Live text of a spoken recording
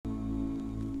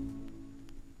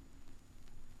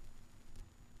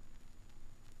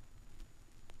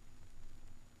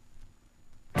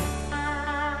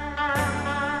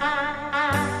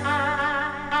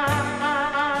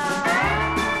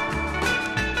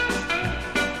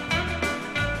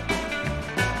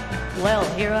Well,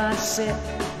 here I sit,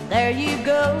 there you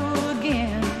go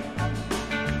again.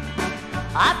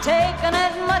 I've taken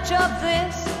as much of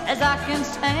this as I can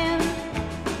stand.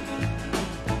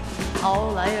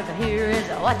 All I ever hear is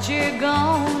what you're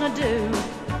gonna do.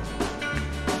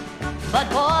 But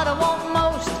what I want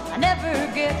most, I never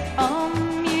get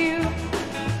from you.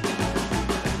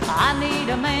 I need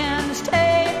a man to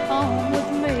stay home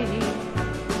with me,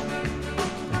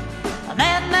 a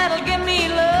man that'll give me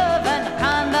love and the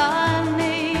kind I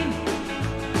need.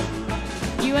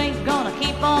 You ain't gonna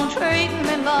keep on treating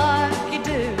me like you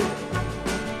do.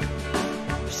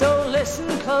 So listen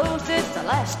close, it's the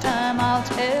last time I'll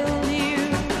tell you.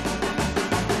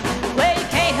 Well, you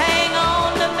can't hang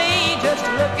on to me just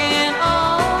looking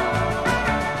on.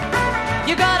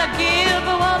 You gotta give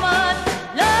a woman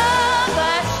love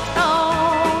that's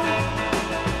strong.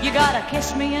 You gotta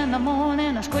kiss me in the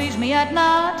morning or squeeze me at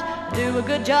night. Do a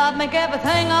good job, make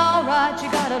everything alright.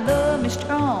 You gotta love me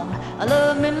strong,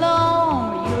 love me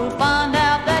long. You'll find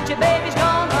out that your baby's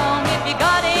gone wrong. If you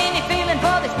got any feeling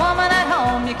for this woman at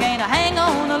home, you can't hang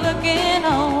on to looking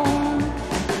on.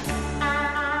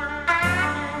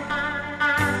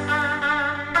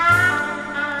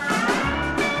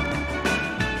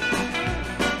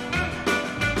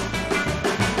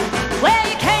 Well,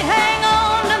 you can't hang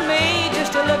on to me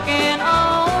just looking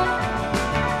on.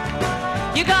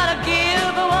 You gotta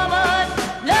give a woman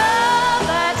love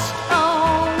that's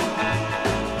strong.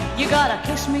 You gotta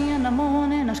kiss me in the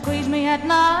morning or squeeze me at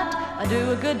night. I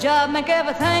do a good job, make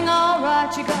everything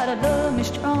alright. You gotta love me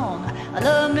strong,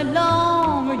 love me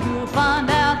long, or you'll find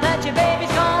out that your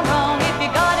baby's gone wrong. If you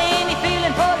got any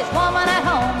feeling for this woman at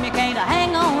home, you can't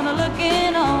hang on to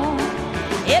looking on.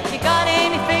 If you got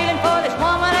any feeling for this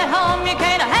woman at home, you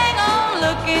can't hang on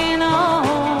looking on.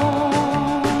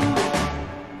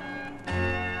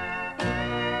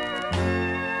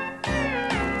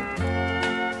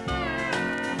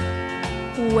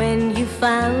 When you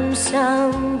found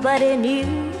somebody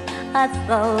new, I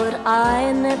thought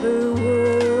I never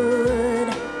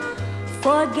would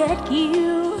forget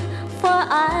you, for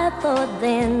I thought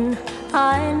then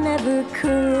I never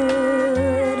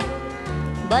could.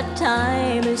 But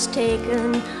time has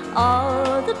taken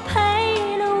all the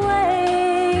pain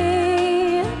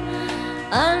away.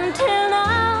 Until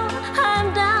now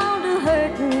I'm down to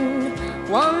hurting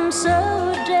once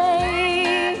a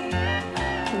day,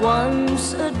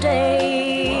 once a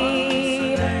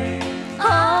day,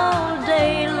 all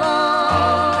day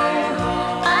long,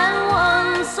 and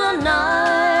once a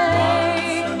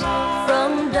night,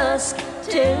 from dusk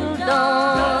till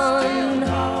dawn,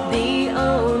 the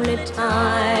only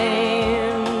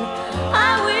time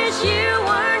I wish you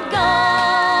weren't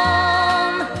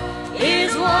gone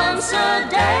is once a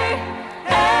day,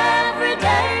 every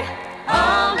day,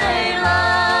 all day long.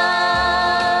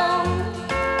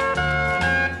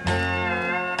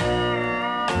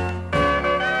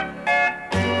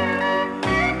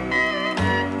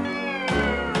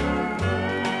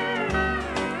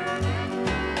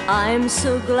 I'm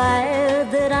so glad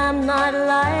that I'm not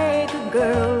like a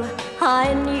girl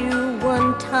I knew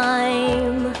one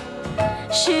time.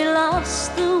 She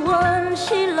lost the one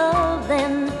she loved,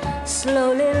 then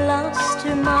slowly lost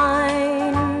her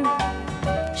mind.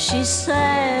 She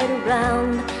sat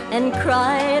around and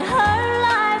cried her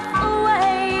life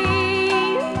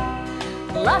away.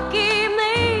 Lucky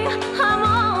me, I'm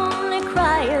only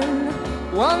crying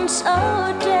once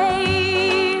a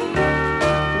day,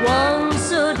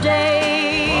 once a day.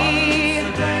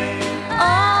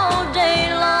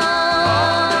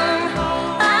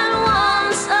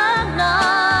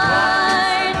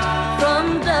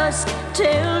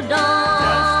 Till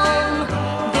dawn,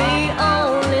 the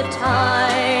only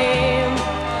time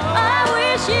I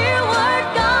wish you were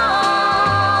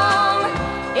gone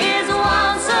is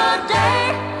once a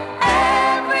day,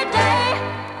 every day,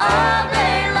 all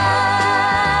day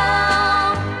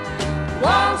long.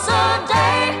 Once a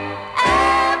day,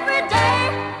 every day,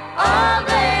 all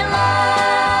day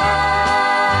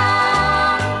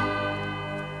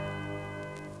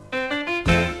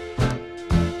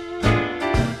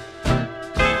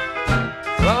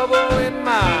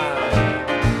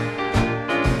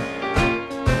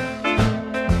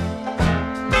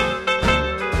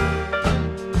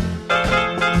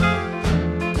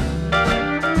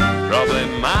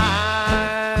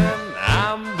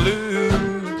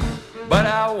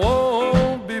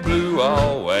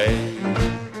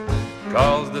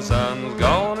the sun's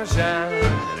gonna shine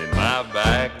in my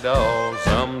back door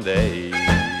someday.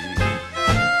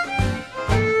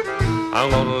 I'm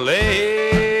gonna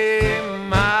lay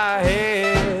my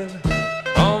head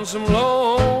on some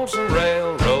lonesome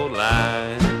railroad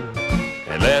line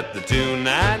and let the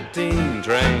 219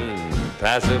 train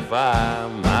pacify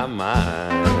my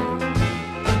mind.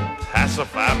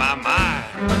 Pacify my mind.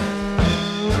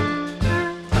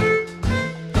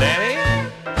 Danny?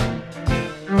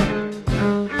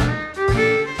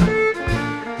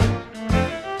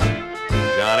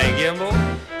 Johnny Gimbel?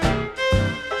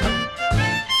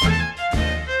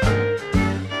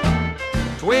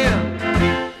 Twin?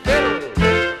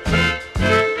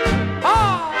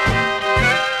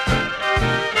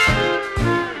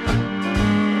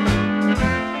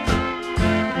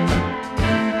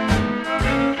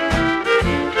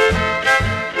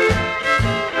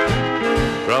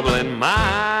 Trouble in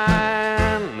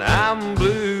mind, I'm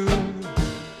blue.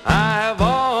 I have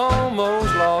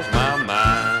almost lost my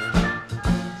mind.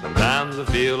 Sometimes I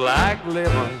feel like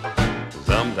living,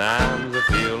 sometimes I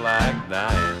feel like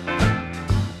dying.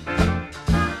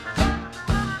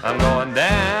 I'm going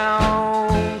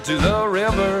down to the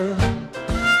river,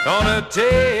 gonna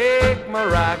take my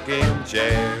rocking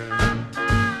chair.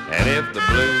 And if the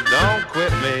blues don't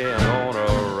quit me, I'm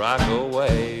gonna rock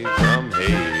away from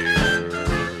here.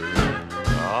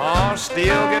 Oh,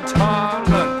 steel guitar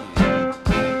lucky.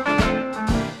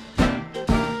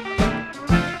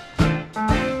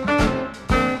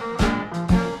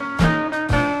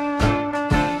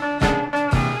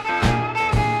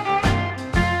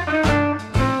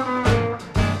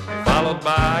 Followed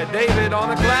by David on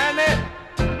the clarinet.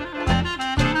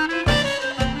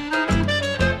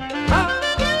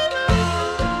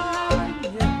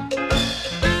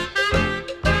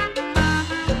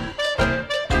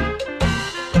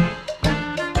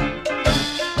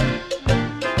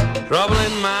 Trouble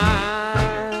in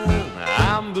mind,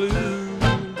 I'm blue.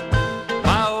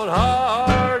 My old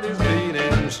heart is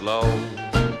beating slow.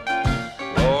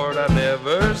 Lord, I've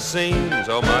never seen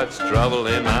so much trouble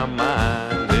in my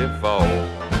mind before.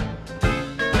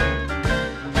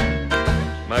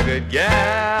 My good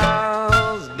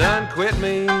gal's done quit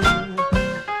me,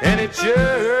 and it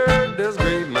sure does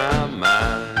grieve my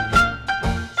mind.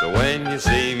 So when you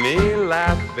see me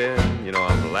laughing, you know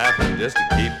I'm laughing just to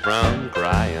keep from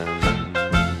crying.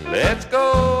 Let's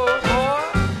go, boy.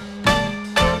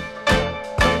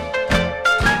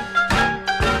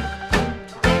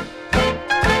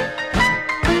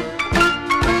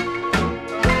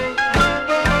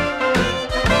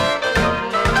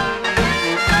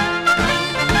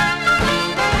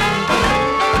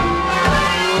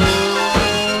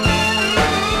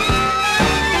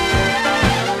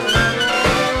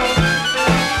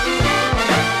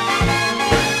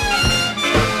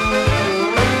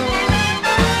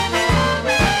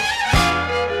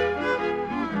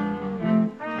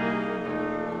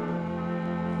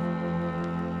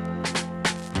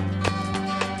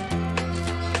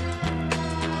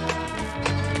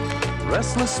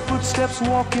 Restless footsteps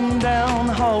walking down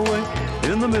the hallway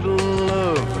in the middle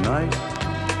of the night.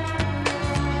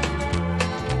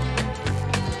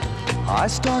 I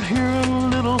start hearing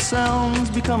little sounds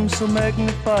become so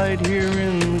magnified here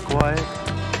in the quiet.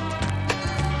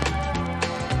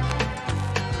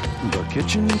 The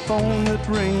kitchen phone that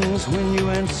rings when you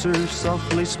answer,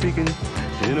 softly speaking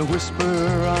in a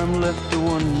whisper, I'm left to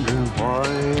wonder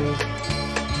why.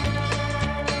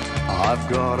 I've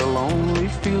got a lonely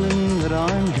feeling that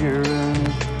I'm hearing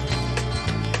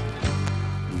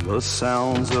the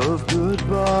sounds of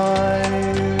goodbye,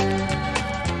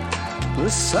 the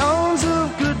sounds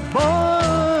of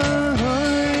goodbye.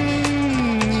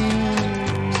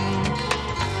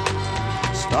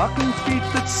 Stocking feet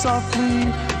that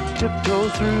softly tiptoe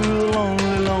through the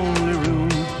lonely, lonely room.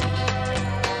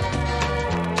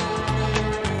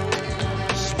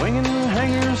 Swinging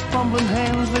hangers, fumbling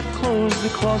hands that close the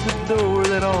closet door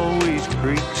that always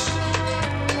creaks.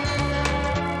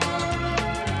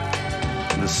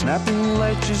 The snapping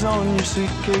latches on your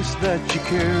suitcase that you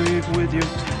carried with you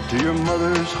to your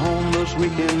mother's home those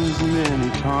weekends many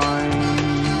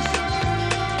times.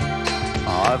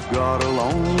 I've got a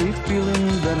lonely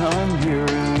feeling that I'm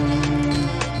hearing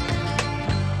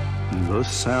the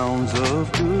sounds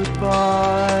of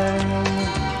goodbye,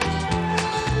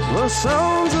 the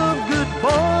sounds of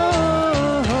goodbye,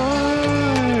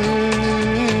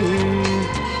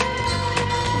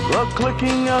 the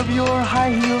clicking of your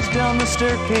high heels down the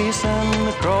staircase and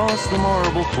across the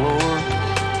marble floor.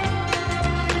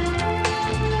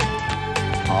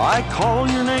 I call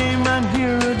your name and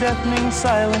hear a deafening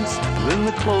silence, then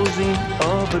the closing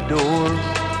of a door.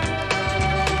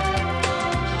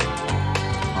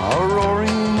 A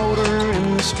roaring motor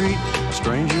in the street,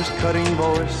 stranger's cutting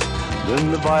voice,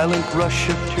 then the violent rush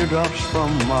of teardrops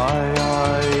from my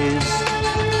eyes.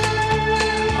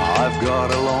 I've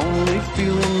got a lonely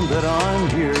feeling that I'm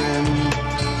hearing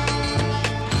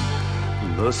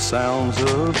the sounds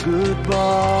of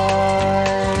goodbye,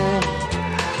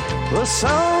 the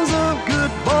sounds of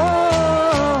goodbye.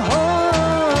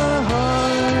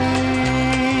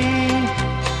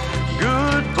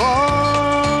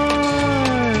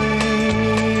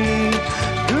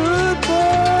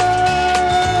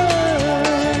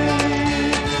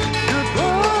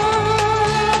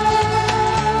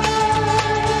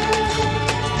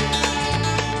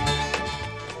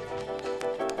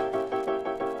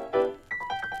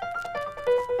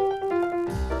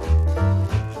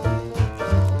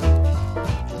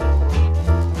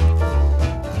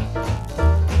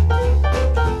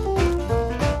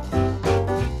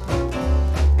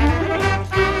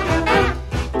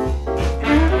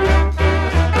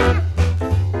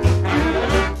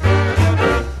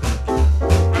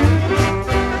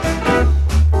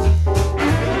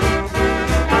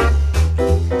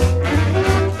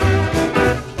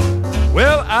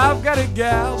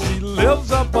 Gal, she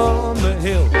lives up on the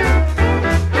hill.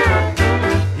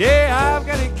 Yeah, I've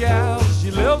got a gal,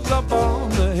 she lives up on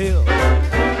the hill.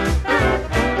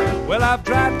 Well, I've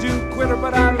tried to quit her,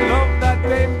 but I love that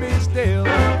baby still.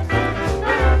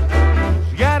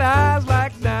 She got eyes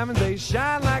like diamonds, they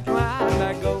shine like lines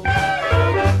that gold.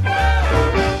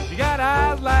 She got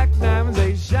eyes like diamonds,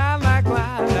 they shine like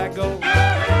lines that gold.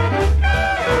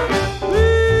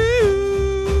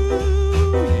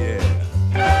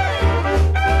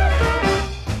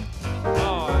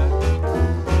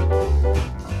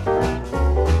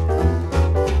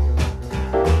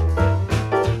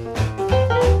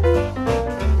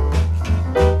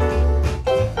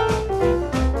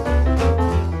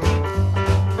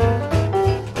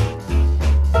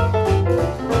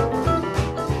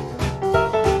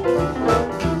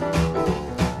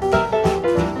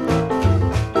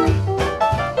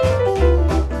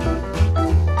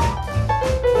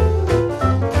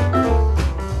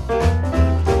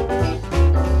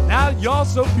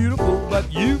 So beautiful,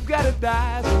 but you've got to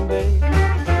die someday.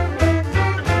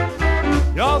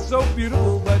 You're so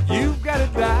beautiful, but you've got to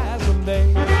die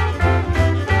someday. Well,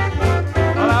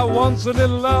 I want a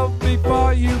little love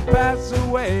before you pass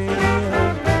away.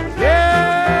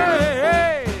 Yeah,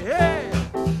 hey, hey,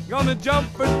 gonna jump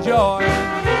for joy.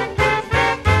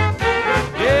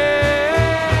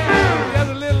 Yeah, there's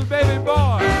a little baby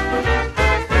boy.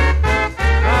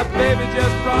 My baby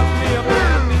just brought me a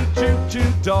brand new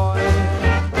choo-choo toy.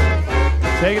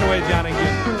 Take it away, Johnny.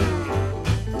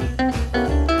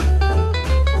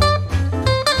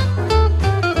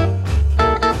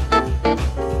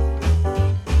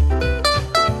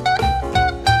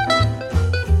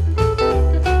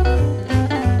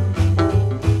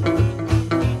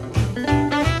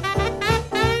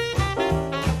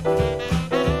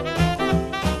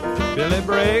 Billy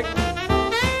Bragg.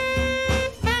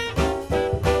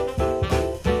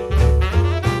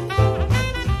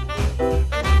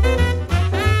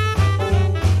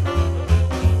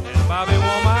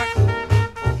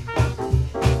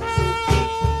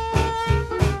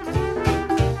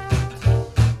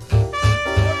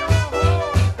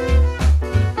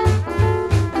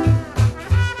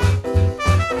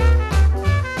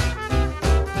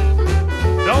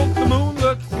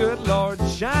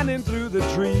 Shining through the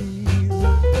trees.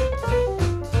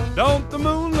 Don't the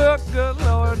moon look good,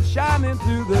 Lord, shining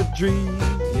through the trees?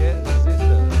 Yes, it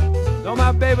does. Don't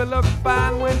my baby look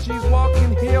fine when she's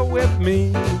walking here with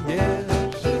me? Yes.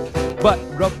 But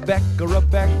Rebecca,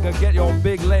 Rebecca, get your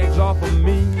big legs off of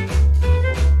me.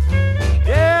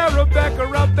 Yeah, Rebecca,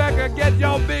 Rebecca, get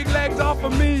your big legs off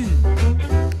of me.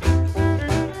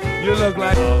 You look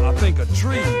like, I think, a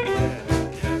tree. Yeah.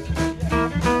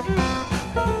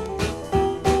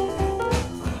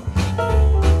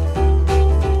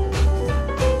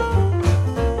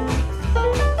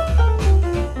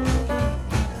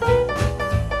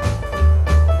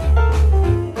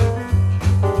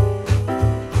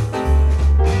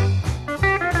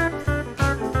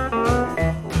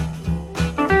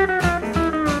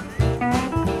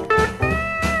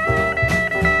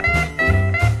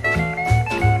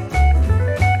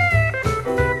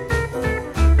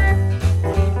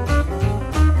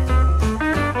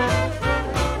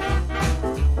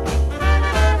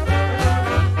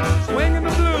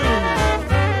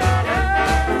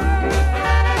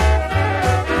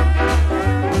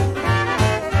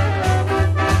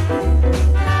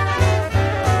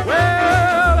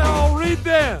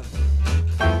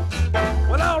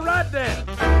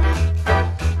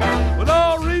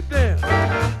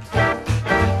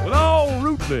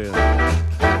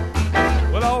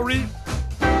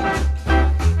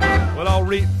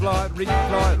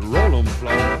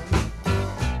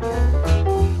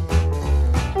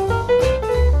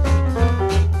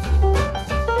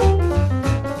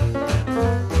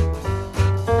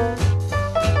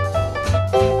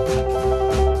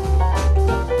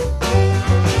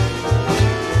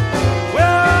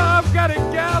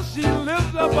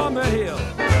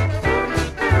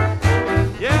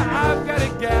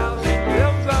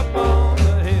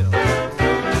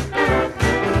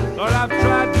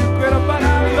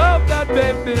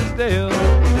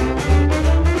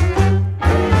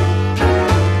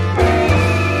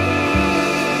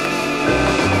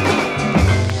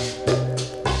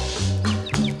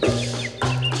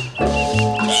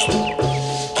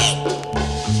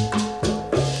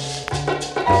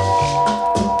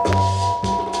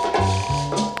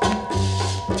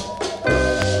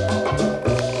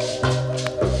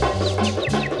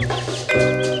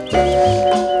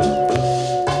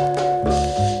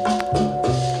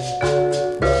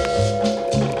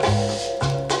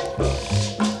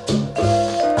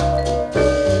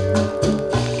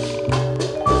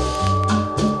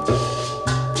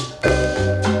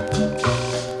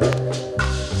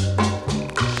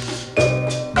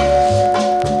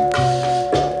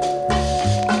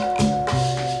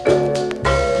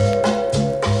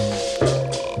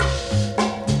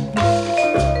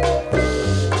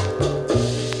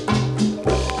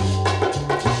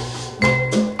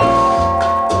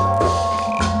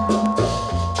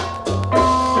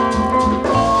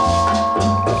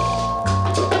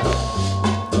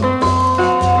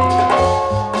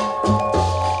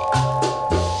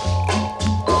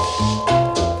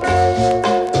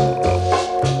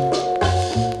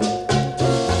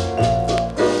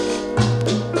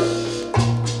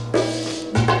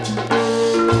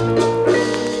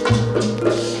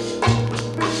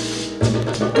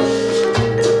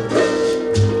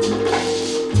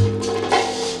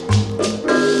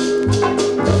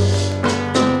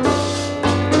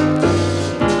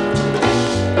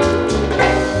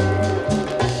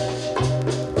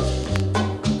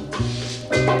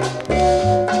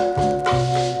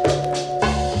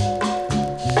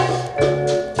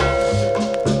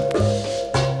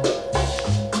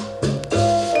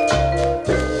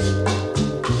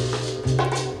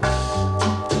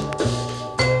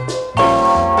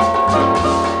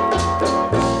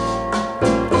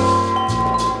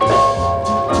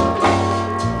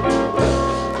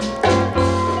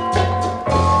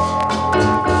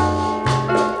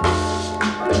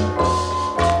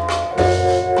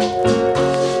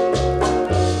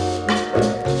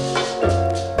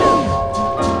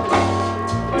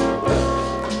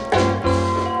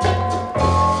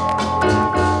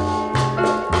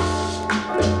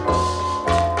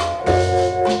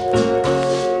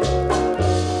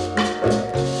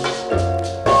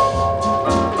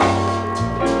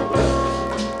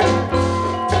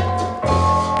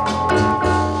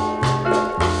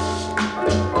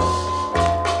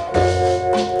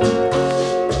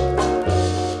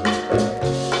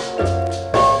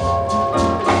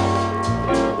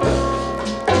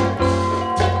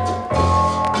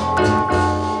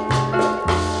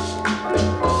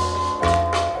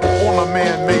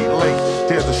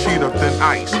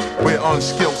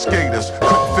 unskilled skaters.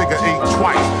 Couldn't figure 8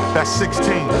 twice. That's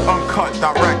 16, uncut,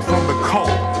 direct from the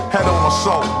cold. Head on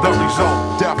assault, the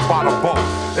result, death by the boat.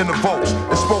 In the votes,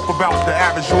 it spoke about the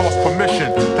average lost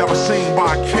permission that was seen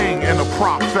by a king in a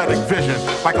prophetic vision,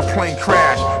 like a plane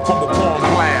crash from a bomb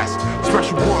blast.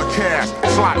 Special broadcast,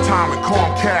 slot time at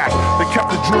Comcast. They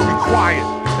kept the jury quiet,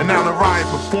 and now the riot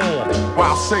performed.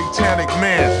 While satanic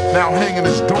man now hanging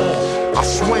his dorm. I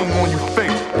swing on you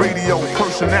fake radio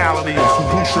personalities who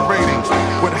boost your ratings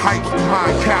with hype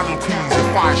behind casualties and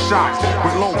fire shots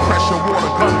with low pressure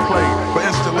water gunplay, but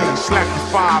instantly slap you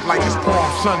 5 like it's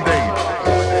Palm Sunday.